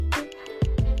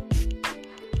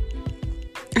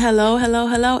Hello, hello,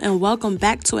 hello, and welcome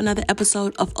back to another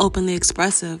episode of Openly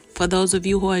Expressive. For those of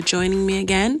you who are joining me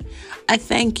again, I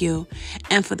thank you.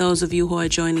 And for those of you who are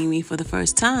joining me for the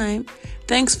first time,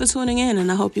 thanks for tuning in, and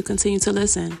I hope you continue to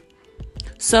listen.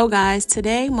 So, guys,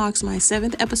 today marks my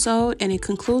 7th episode, and it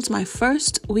concludes my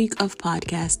first week of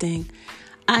podcasting.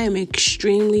 I am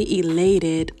extremely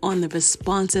elated on the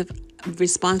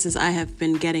responses I have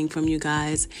been getting from you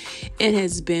guys. It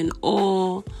has been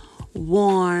all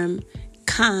warm,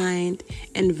 kind,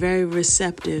 and very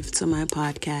receptive to my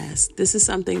podcast. This is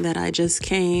something that I just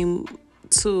came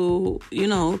to,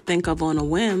 think of on a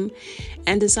whim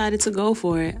and decided to go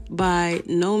for it. By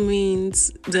no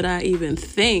means did I even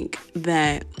think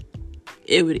that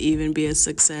it would even be a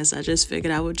success. I just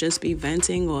figured I would just be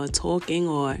venting or talking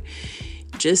or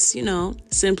just,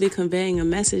 simply conveying a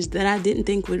message that I didn't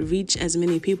think would reach as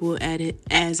many people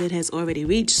as it has already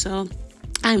reached. So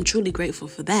I am truly grateful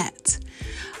for that.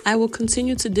 I will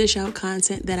continue to dish out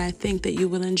content that I think that you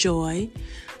will enjoy.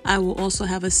 I will also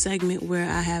have a segment where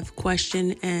I have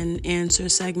question and answer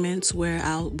segments where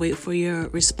I'll wait for your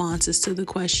responses to the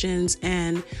questions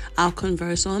and I'll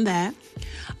converse on that.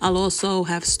 I'll also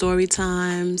have story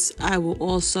times. I will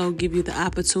also give you the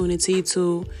opportunity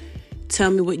to tell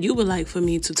me what you would like for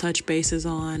me to touch bases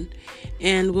on,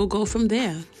 and we'll go from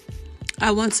there.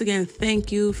 I once again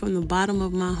thank you from the bottom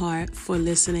of my heart for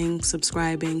listening,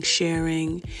 subscribing,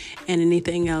 sharing, and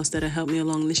anything else that'll help me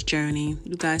along this journey.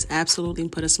 You guys absolutely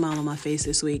put a smile on my face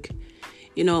this week.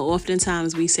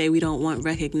 Oftentimes we say we don't want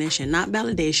recognition, not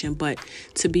validation, but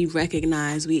to be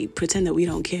recognized. We pretend that we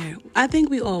don't care. I think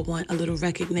we all want a little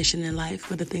recognition in life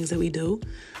for the things that we do,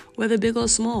 whether big or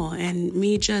small. And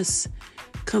me just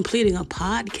completing a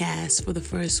podcast for the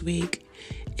first week,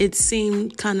 it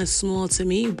seemed kind of small to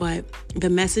me, but the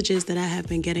messages that I have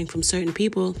been getting from certain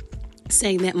people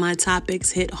saying that my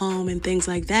topics hit home and things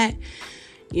like that,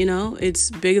 it's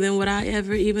bigger than what I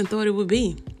ever even thought it would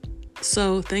be.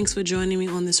 So thanks for joining me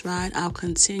on this ride. I'll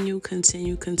continue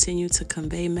to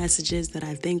convey messages that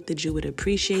I think that you would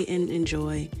appreciate and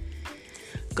enjoy.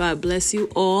 God bless you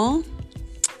all,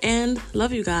 and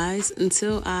love you guys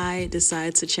until I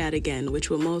decide to chat again,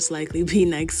 which will most likely be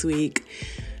next week.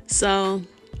 So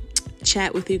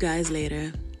chat with you guys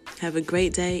later. Have a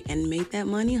great day and make that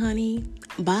money, honey.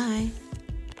 Bye.